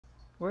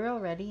We're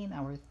already in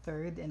our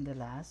third and the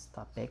last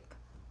topic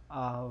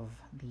of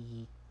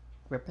the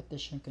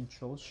repetition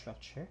control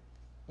structure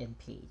in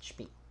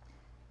PHP.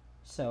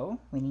 So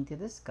we need to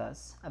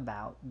discuss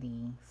about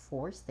the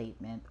for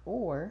statement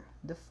or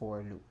the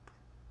for loop.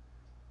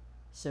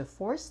 So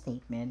for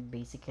statement,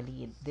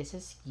 basically this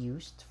is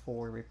used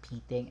for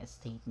repeating a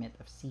statement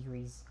of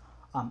series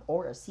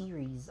or a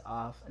series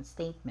of a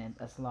statement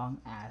as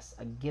long as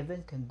a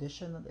given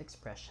conditional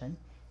expression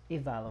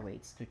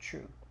evaluates to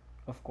true.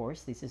 Of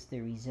course, this is the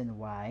reason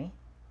why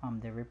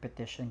the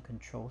repetition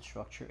control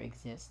structure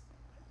exists,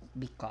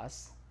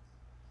 because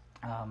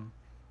um,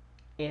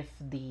 if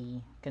the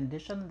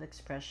conditional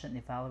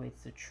expression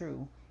evaluates to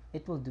true,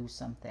 it will do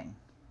something.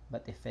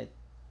 But if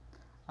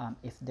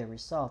the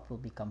result will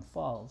become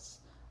false,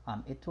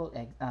 it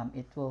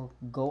will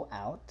go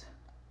out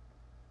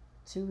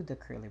to the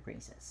curly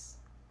braces,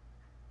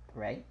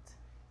 right?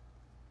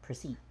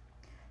 Proceed.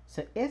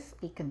 So if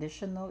a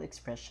conditional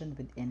expression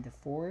within the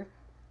for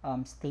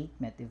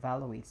statement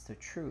evaluates to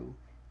true,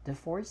 the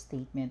for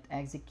statement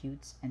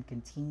executes and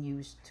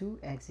continues to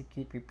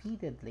execute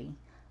repeatedly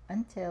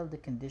until the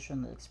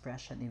conditional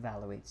expression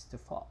evaluates to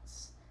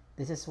false.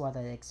 This is what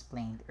I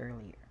explained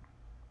earlier.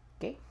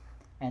 Okay,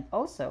 and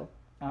also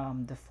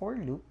the for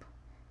loop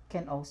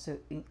can also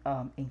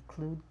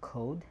include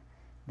code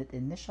that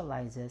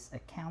initializes a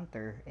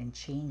counter and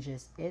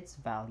changes its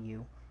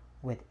value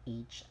with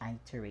each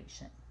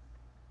iteration.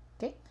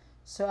 Okay,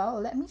 so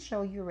let me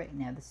show you right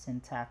now the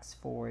syntax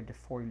for the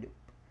for loop.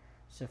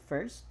 So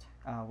first,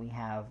 we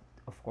have,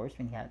 of course,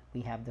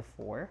 we have the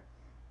for,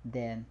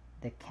 then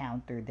the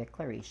counter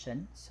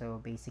declaration. So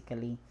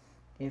basically,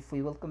 if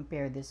we will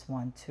compare this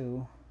one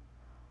to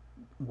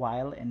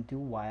while and do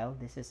while,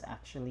 this is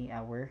actually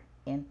our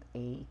int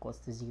a equals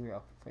to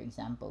 0. For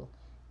example,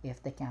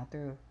 if the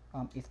counter,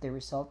 if the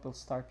result will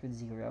start with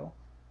 0,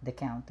 the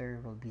counter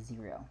will be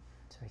 0.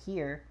 So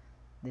here,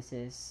 this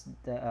is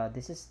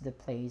the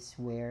place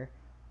where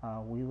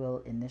we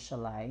will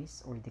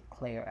initialize or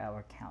declare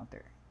our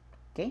counter.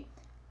 Okay,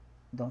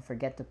 don't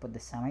forget to put the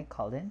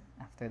semicolon.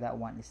 After that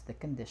one is the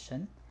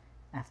condition.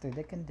 After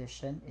the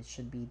condition, it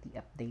should be the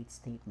update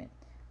statement.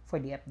 For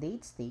the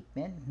update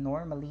statement,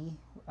 normally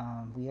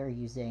we are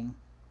using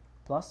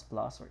plus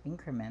plus or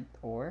increment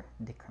or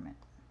decrement.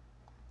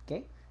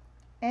 Okay,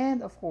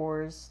 and of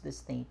course the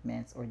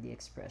statements or the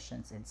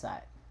expressions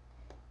inside.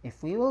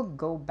 If we will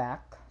go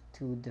back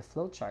to the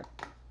flowchart,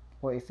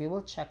 or if we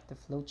will check the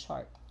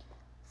flowchart,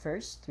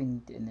 first we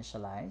need to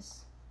initialize.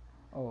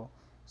 Oh,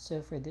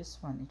 so for this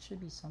one it should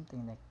be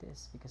something like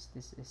this, because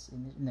this is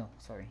no,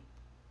 sorry,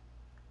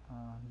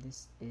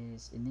 this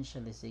is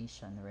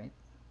initialization, right?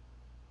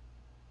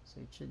 So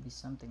it should be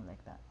something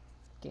like that.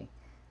 Okay,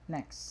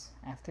 next,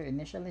 after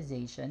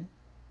initialization,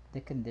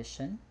 the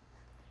condition.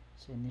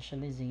 So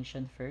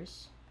initialization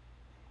first,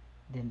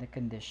 then the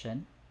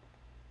condition.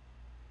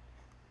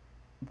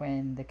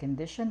 When the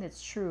condition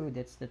is true,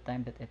 that's the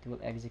time that it will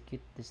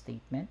execute the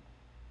statement.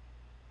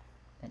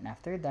 Then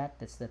after that,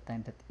 that's the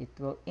time that it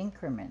will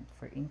increment.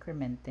 For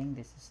incrementing,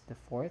 this is the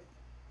fourth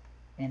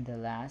and the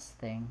last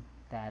thing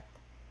that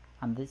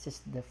this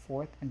is the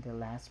fourth and the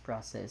last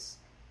process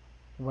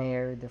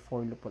where the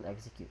for loop will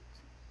execute.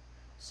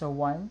 So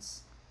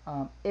once,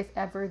 if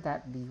ever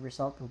that the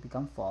result will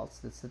become false,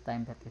 that's the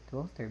time that it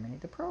will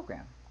terminate the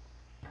program.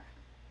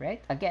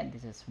 Right? Again,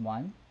 this is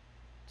 1,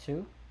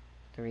 2,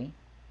 3,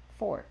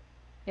 4.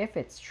 If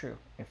it's true.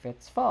 If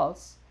it's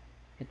false,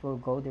 it will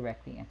go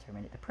directly and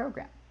terminate the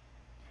program.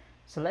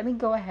 So let me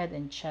go ahead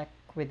and check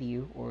with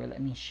you, or let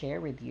me share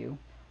with you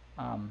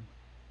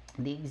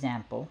the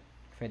example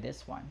for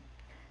this one.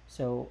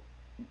 So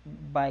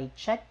by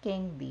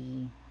checking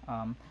the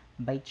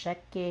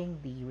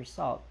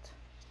result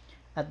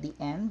at the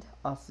end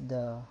of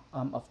the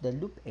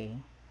loop A,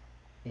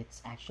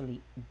 it's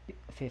actually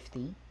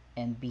 50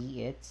 and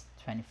B it's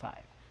 25.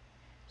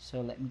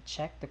 So let me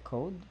check the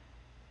code.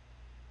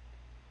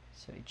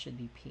 So it should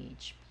be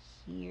PHP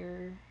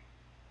here.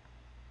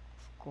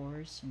 Of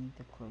course, you need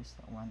to close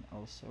that one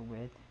also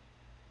with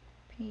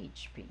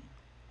PHP.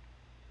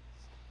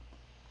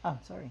 Oh,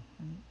 sorry,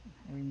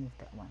 I removed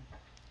that one.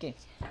 Okay,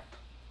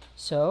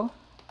 so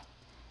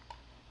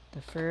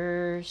the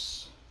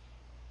first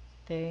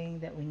thing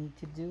that we need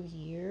to do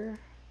here,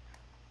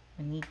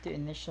 we need to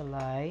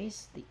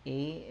initialize the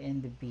A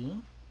and the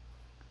B.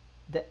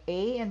 The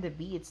A and the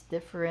B, it's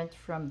different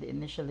from the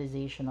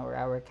initialization or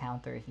our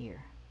counter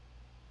here.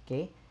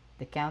 Okay,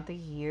 the counter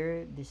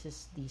here, this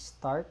is the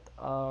start,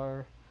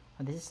 or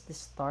this is the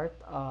start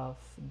of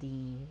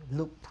the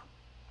loop.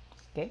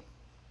 Okay,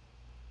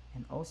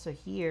 and also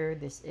here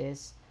this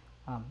is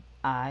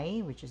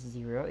I, which is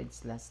 0,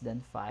 it's less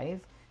than 5.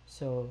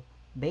 So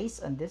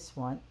based on this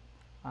one,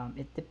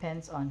 it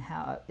depends on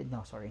how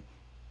no, sorry,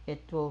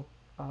 it will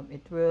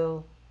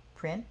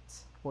print,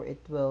 or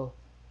it will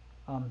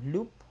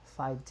loop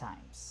 5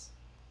 times.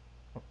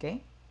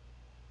 Okay,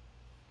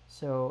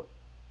 so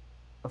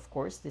of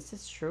course this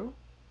is true.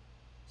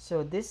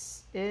 So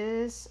this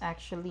is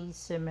actually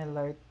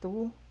similar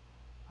to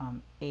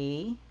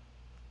A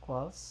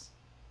equals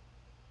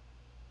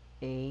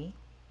a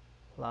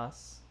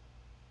plus,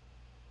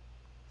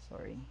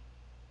 sorry,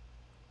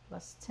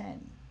 plus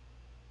 10.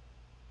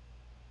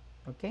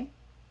 Okay,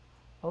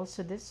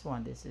 also this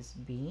one, this is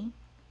b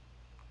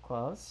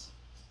equals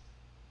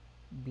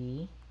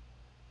b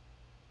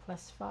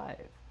plus 5.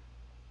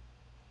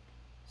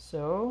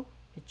 So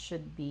it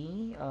should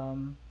be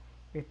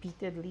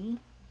repeatedly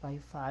by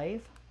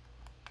 5.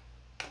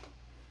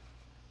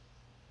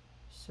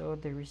 So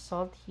the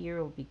result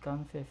here will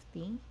become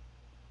 50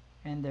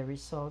 and the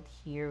result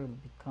here will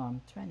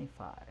become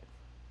 25.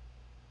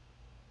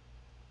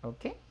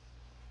 Okay,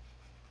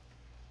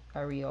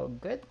 are we all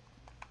good?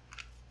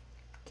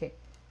 Okay,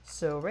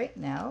 so right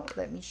now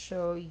let me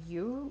show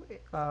you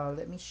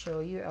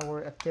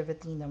our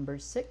activity number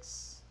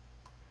 6.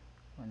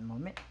 One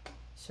moment.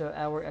 So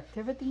our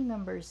activity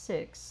number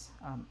 6,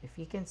 if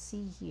you can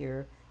see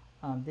here,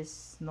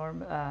 this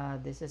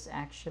is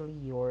actually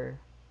your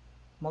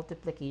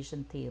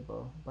multiplication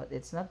table, but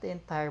it's not the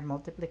entire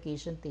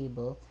multiplication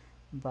table,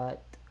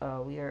 but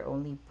we are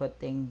only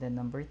putting the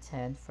number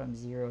 10 from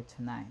 0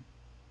 to 9.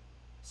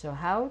 So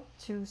how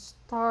to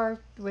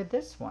start with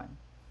this one?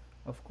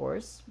 Of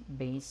course,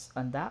 based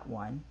on that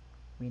one,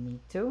 we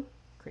need to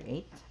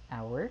create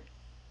our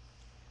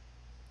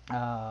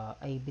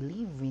I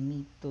believe we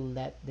need to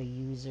let the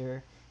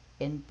user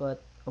input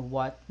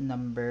what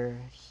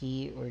number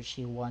he or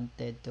she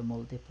wanted to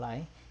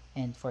multiply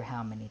and for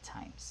how many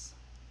times.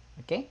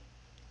 Okay,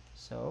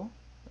 so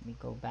let me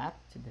go back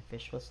to the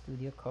Visual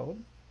Studio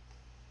Code,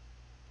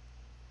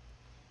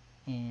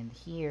 and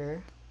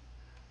here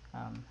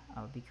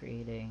I'll be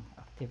creating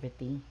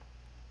activity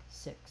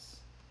 6.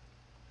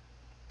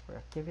 For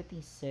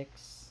activity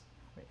 6,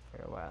 wait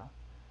for a while,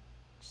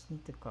 just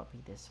need to copy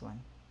this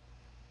one.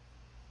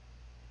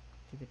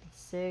 Activity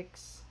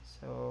 6,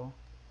 so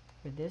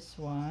for this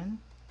one,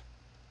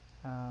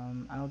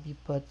 I'll be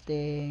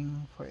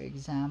putting, for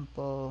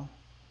example,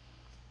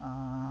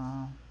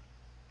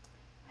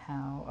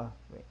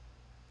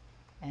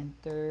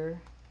 enter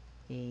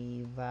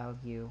a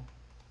value,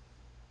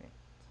 right,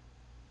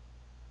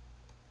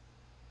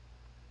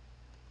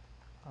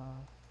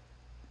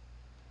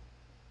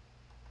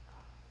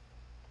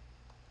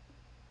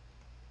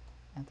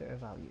 enter a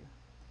value.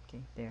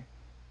 Okay, there,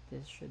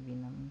 this should be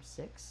number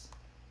 6.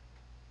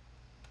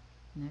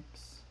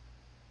 Next,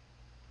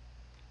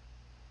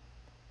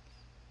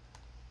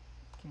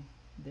 okay,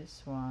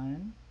 this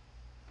one,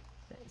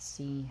 let's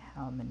see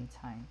how many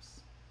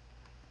times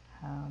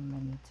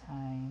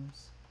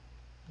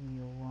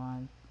you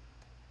want,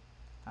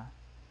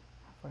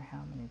 for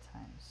how many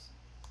times,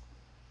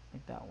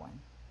 like that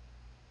one.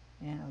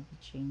 And I'll be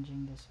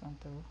changing this one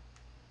to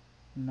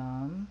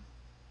num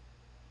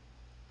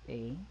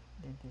a,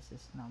 then this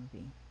is num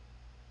b.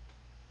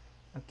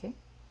 Okay,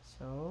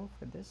 so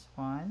for this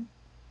one,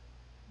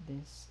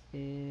 this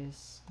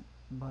is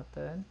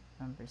button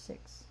number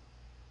 6.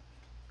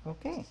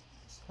 Okay,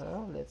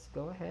 so let's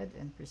go ahead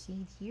and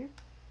proceed here.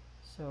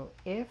 So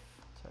if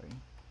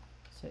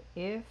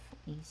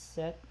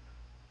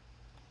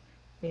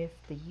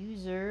the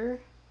user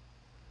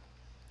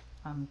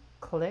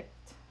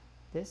clicked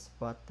this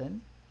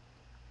button,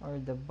 or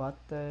the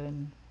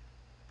button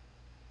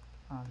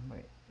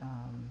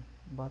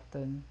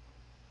button,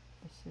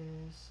 this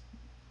is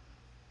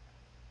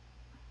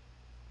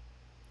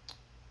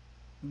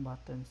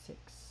button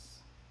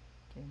 6.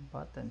 Okay,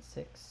 button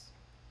 6,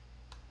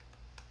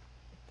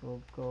 it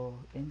will go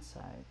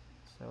inside,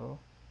 so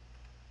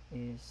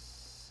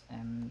is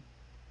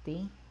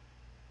empty.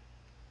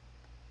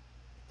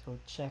 It will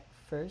check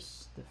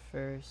first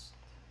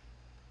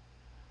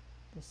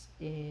this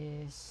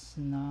is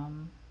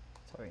num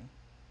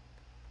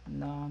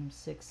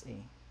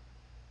 6a,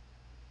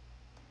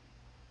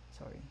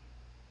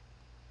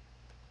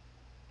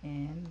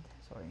 and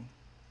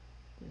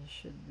this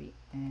should be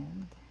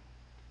and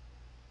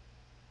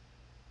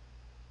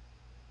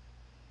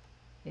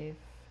if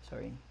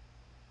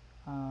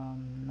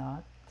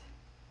not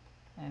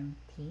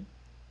empty,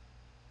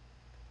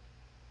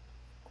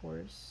 of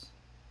course,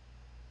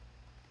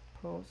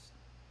 post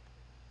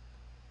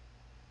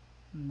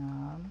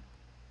num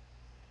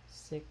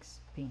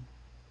 6p.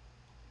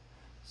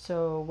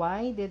 So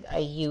why did I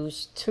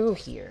use 2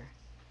 here?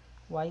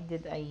 Why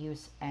did I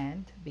use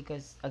and?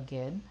 Because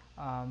again,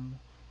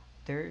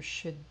 there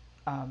should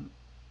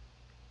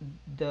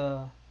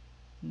the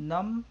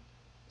num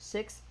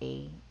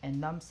 6a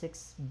and num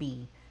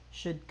 6b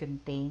should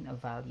contain a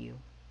value.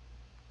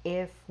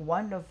 If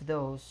one of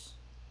those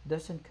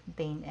doesn't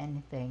contain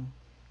anything,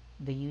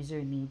 the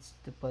user needs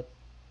to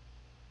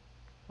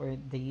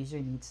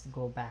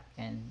go back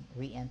and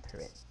re-enter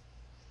it.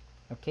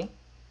 Okay,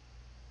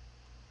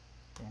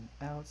 then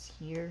else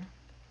here,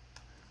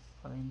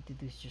 all I need to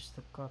do is just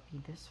to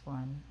copy this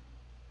one.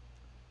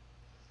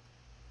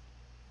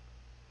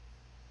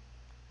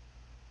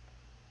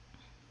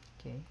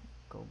 Okay,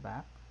 go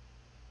back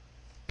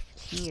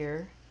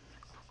here.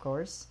 Of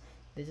course,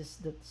 this is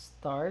the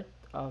start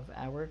of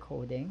our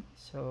coding,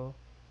 so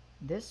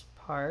this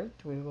part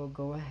we will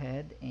go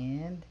ahead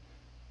and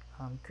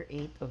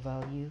create a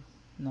value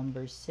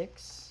number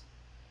 6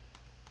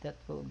 that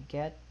will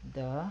get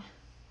the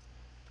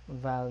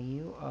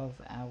value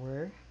of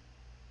our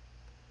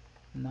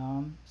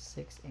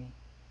num6a.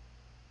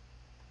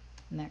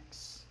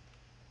 Next,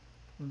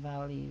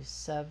 value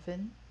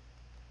 7.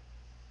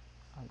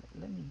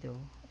 Let me do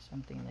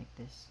something like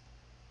this.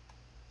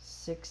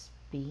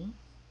 6b,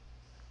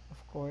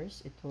 of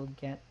course, it will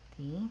get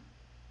the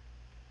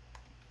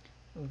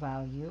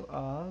value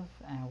of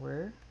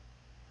our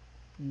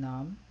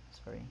num6b.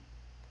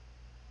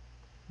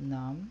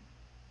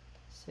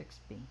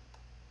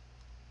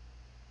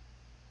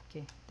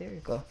 Okay, there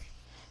you go.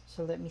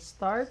 So let me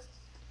start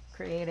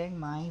creating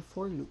my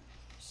for loop.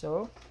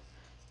 So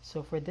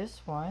for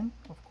this one,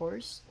 of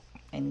course,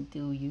 I need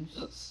to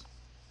use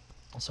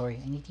I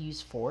need to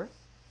use 4.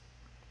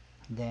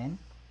 Then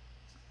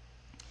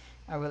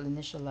I will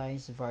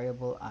initialize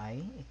variable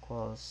I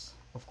equals,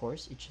 of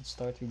course, it should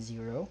start with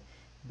 0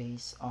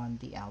 based on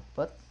the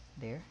output.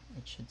 There,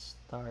 it should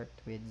start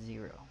with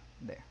 0.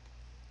 There,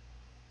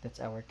 that's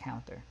our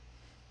counter.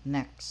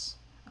 Next,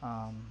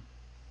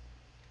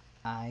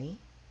 I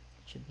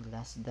should be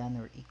less than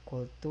or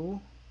equal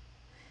to,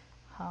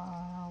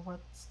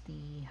 what's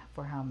the,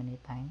 for how many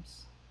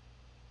times?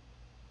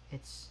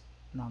 It's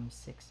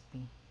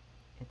num6b.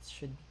 It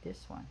should be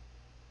this one.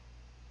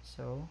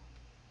 So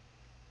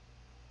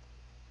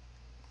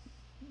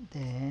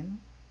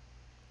then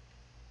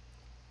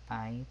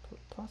I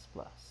plus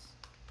plus.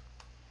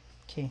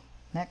 Okay,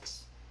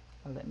 next,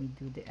 let me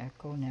do the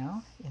echo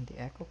now. In the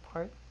echo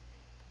part,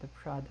 the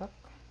product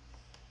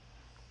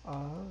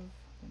of,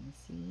 let me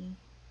see,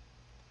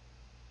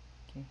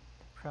 okay,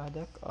 the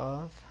product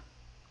of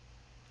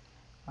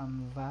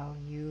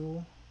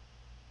value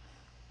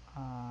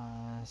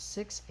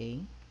 6a,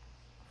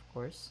 of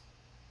course,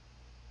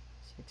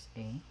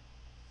 6a,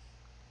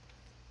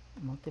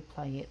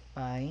 multiply it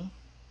by,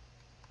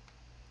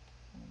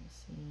 let me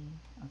see,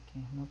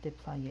 okay,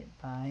 multiply it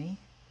by,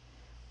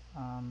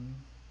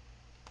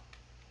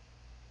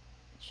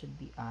 it should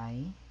be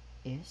I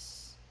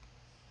is,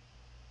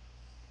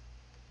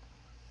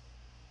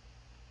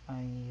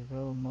 I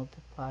will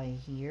multiply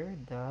here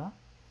the,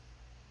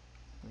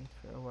 wait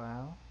for a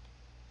while,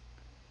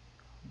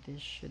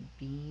 this should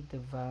be the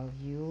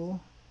value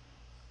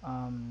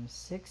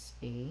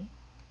 6a,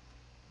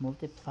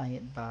 multiply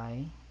it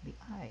by the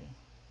I.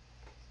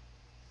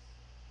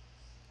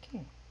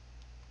 Okay.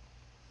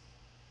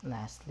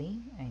 Lastly,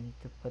 I need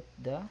to put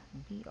the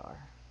BR.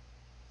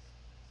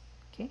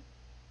 Okay.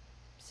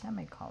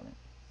 Semicolon.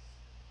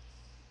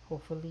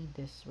 Hopefully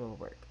this will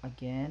work.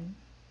 Again.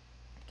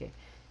 Okay.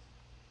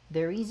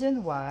 The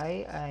reason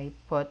why I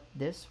put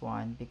this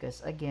one,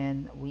 because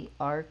again, we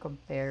are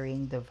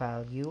comparing the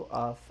value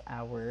of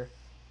our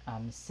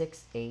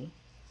 6a,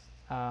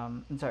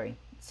 I'm sorry,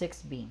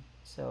 6b.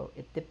 So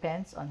it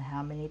depends on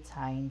how many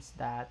times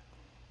that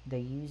the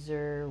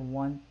user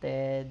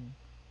wanted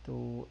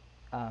to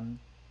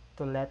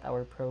let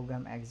our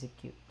program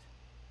execute.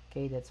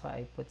 Okay, that's why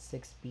I put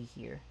 6b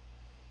here.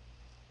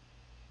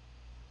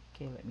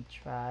 Okay, let me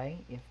try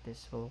if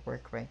this will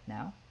work right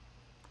now.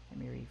 Let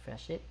me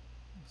refresh it.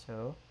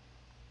 So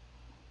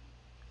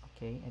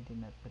okay, I did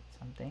not put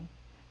something,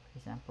 for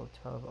example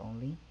 12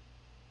 only.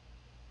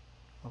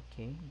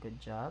 Okay, good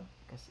job,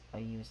 because I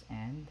use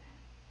and.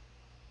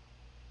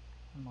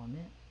 A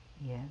moment.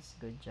 Yes,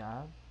 good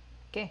job.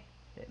 Okay,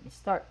 let me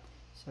start.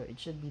 So it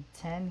should be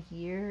 10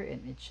 here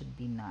and it should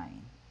be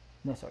 9.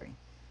 No, sorry.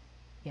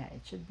 Yeah,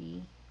 it should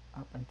be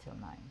up until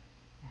 9.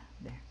 Yeah,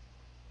 there.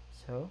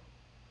 So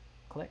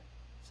click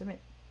submit.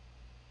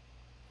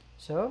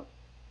 So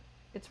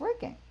it's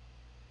working.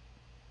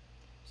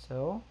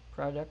 So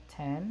product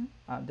 10,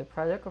 the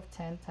product of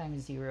 10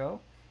 times 0,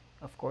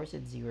 of course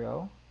it's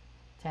 0.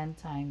 10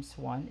 times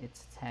 1,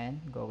 it's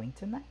 10, going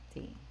to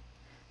 90.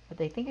 But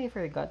I think I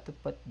forgot to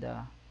put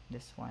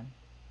this one.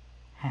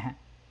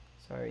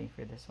 Sorry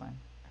for this one,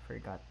 I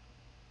forgot.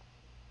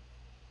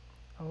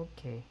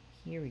 Okay,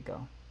 here we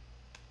go.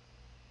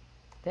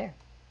 There.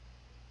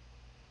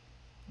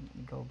 Let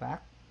me go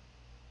back.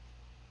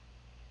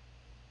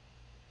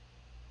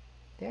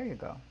 There you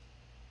go.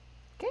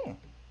 Okay.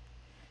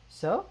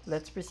 So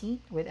let's proceed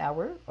with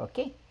our,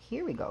 okay,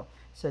 here we go.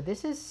 So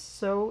this is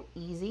so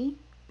easy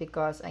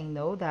because I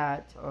know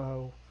that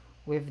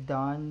we've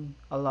done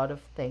a lot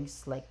of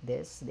things like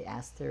this, the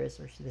asterisk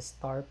or the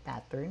star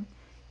pattern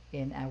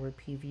in our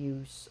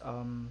previous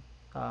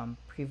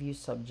previous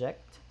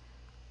subject.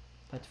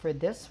 But for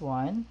this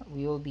one,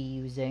 we will be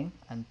using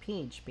on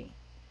PHP.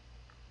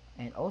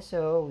 And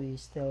also we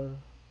still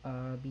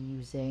be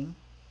using,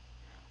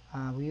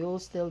 we will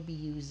still be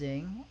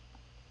using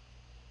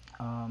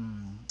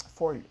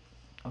for loop.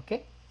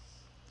 Okay,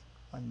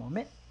 one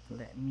moment,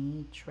 let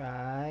me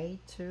try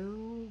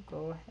to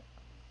go ahead.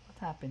 What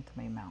happened to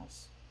my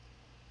mouse?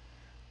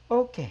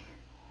 Okay,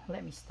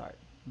 let me start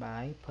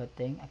by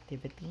putting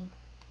activity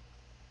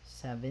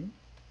 7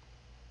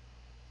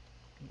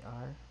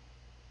 BR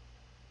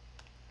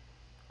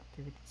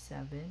activity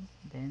 7,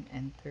 then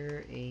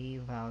enter a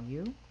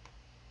value,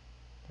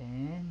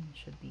 then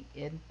should be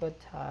input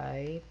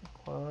type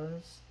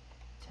equals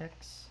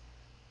text.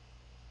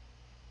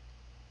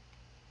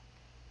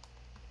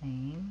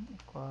 name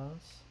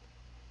equals,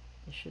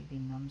 this should be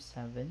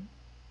num7,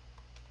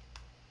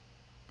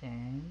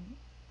 then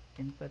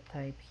input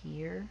type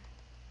here,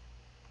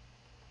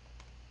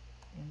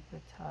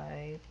 input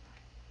type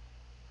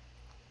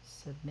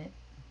submit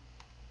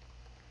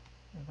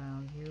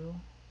value,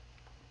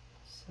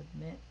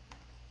 submit,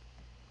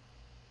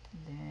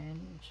 then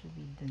it should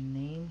be the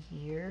name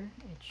here,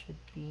 it should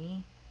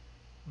be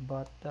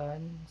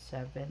button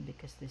 7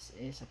 because this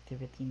is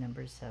activity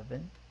number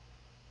 7,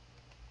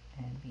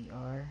 and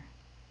BR.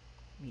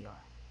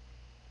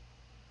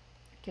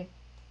 Okay,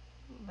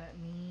 let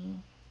me,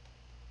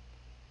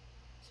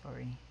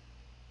 sorry,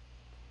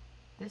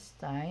 this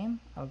time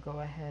I'll go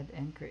ahead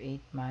and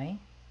create my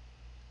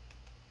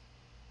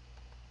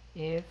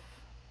if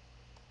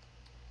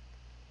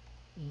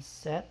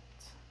ESET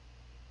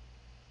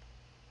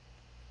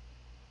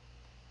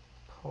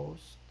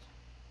post,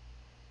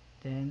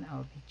 then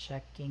I'll be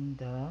checking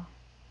the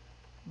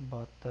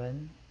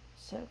button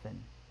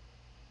 7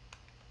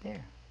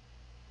 there.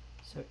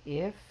 So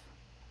if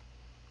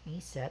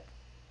ESET,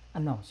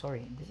 no,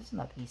 sorry, this is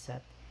not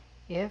ESET.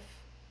 If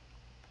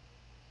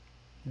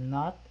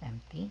not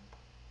empty,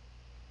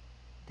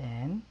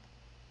 then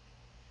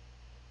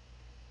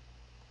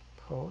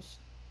post,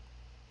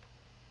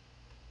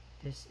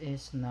 this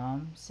is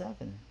num7.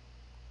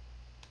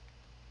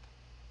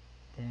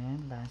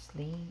 Then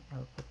lastly,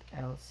 I'll put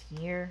else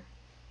here.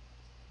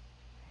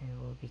 I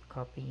will be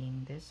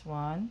copying this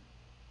one.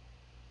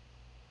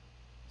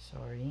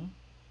 Sorry,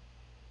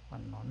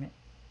 one moment.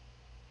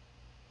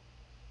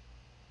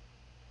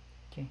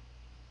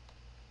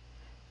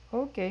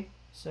 Okay,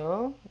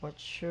 so what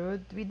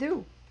should we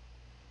do?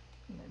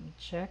 Let me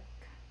check.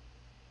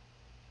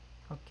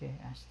 Okay,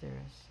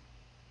 asterisk.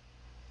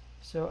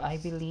 So I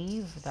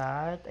believe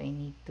that I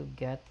need to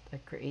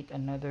create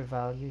another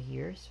value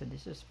here. So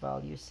this is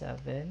value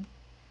 7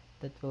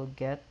 that will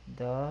get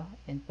the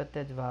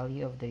inputted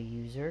value of the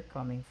user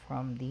coming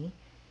from the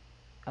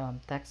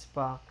text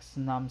box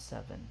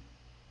num7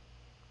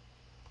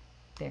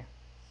 there.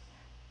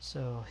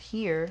 So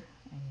here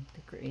I need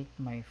to create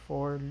my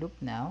for loop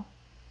now.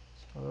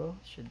 So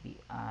should be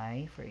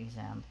I, for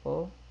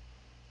example,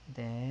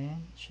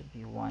 then it should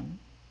be 1.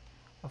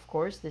 Of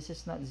course, this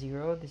is not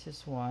 0, this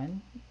is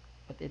 1,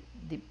 but it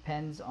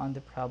depends on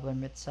the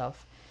problem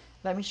itself.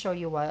 Let me show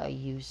you why I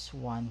use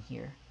 1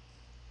 here.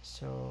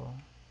 So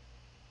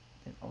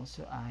then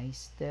also I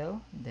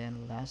still,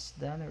 then less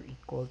than or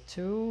equal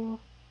to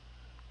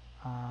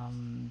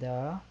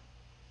the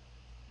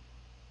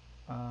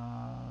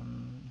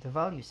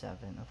value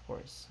 7, of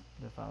course,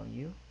 the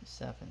value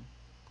 7,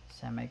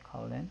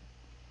 semicolon,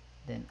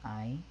 then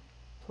I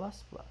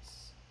plus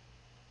plus.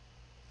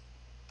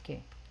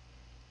 Okay,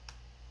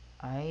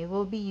 I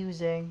will be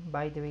using,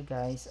 by the way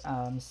guys,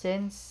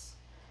 since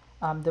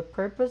the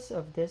purpose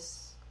of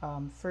this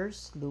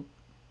first loop,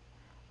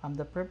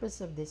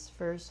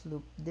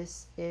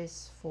 this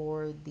is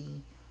for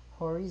the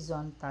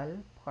horizontal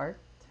part.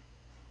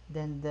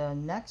 Then the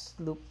next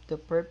loop, the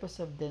purpose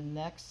of the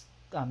next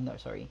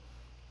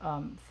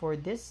for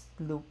this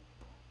loop,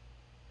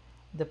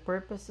 the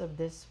purpose of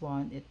this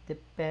one, it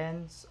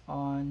depends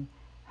on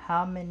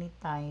how many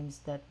times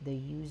that the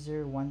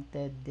user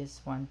wanted this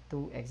one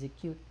to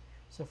execute.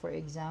 So for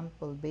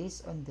example,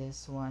 based on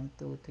this 1,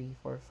 2, 3,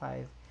 4,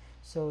 5,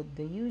 so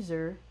the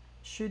user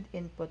should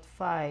input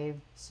 5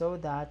 so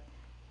that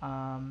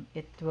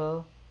it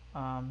will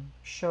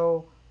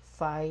show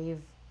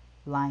 5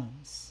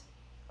 lines.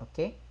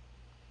 Okay,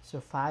 so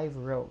 5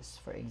 rows,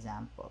 for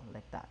example,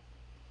 like that.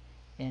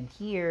 And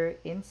here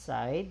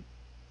inside,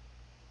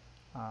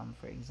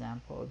 for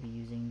example, I'll be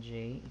using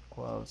j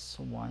equals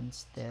 1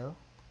 still,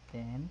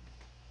 then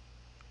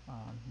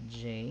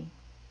j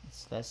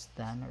is less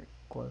than or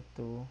equal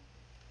to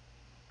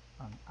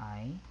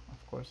I.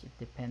 Of course, it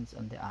depends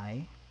on the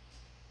I.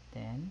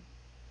 Then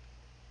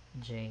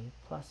j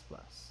plus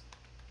plus.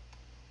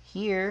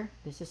 Here,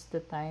 this is the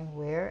time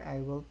where I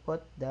will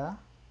put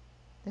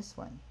this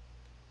one,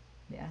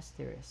 the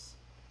asterisk.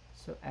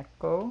 So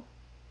echo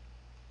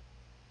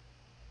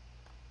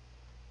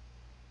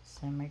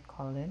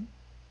semicolon,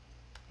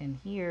 and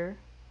here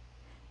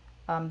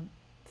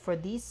for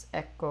this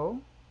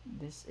echo,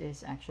 this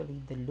is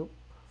actually the loop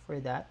for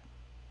that.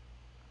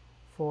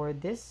 For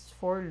this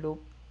for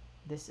loop,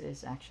 this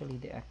is actually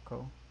the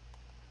echo,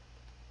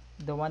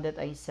 the one that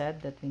I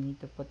said that we need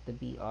to put the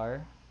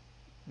BR,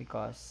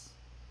 because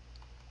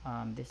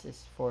this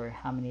is for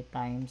how many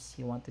times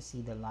you want to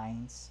see the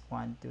lines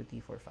 1, 2, 3,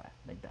 4, 5,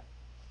 like that.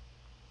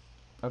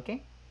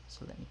 Okay,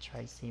 so let me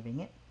try saving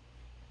it.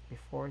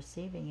 Before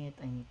saving it,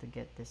 I need to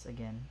get this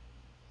again.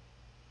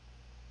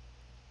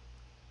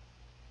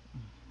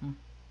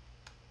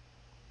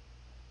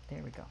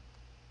 There we go.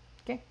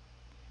 Okay.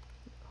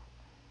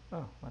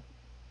 Oh, what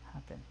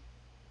happened?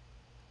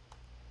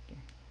 Okay,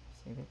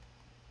 save it.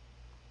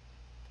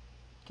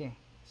 Okay,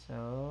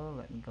 so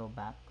let me go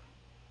back.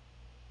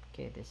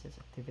 Okay, this is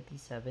activity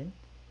 7.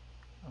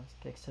 Let's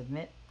click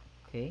submit.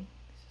 Okay,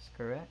 this is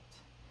correct.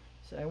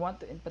 So I want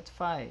to input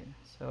 5.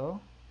 So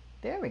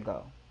there we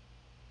go.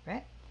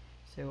 Right?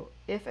 So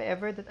if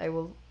ever that I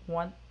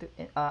want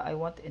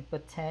to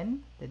input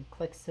 10, then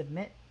click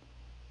submit.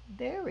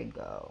 There we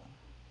go,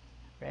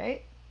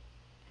 right?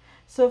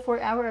 So for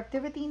our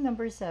activity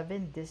number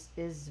 7, this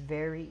is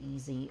very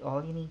easy.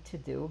 All you need to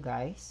do,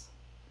 guys,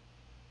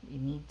 you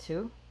need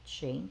to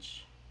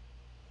change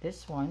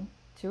this one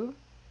to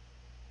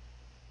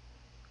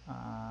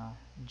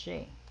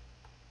J.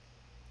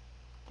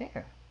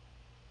 There.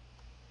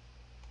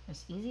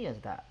 As easy as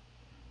that.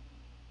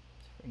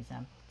 So for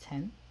example,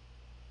 10.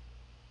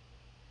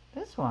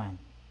 This one,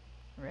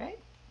 right?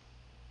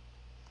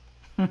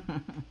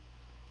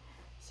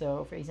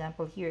 So for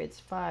example, here it's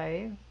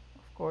 5.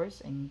 Of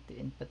course, I need to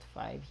input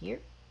 5 here.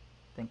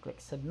 Then click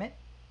submit.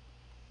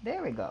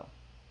 There we go.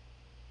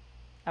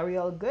 Are we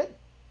all good?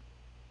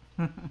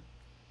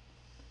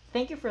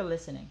 Thank you for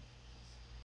listening.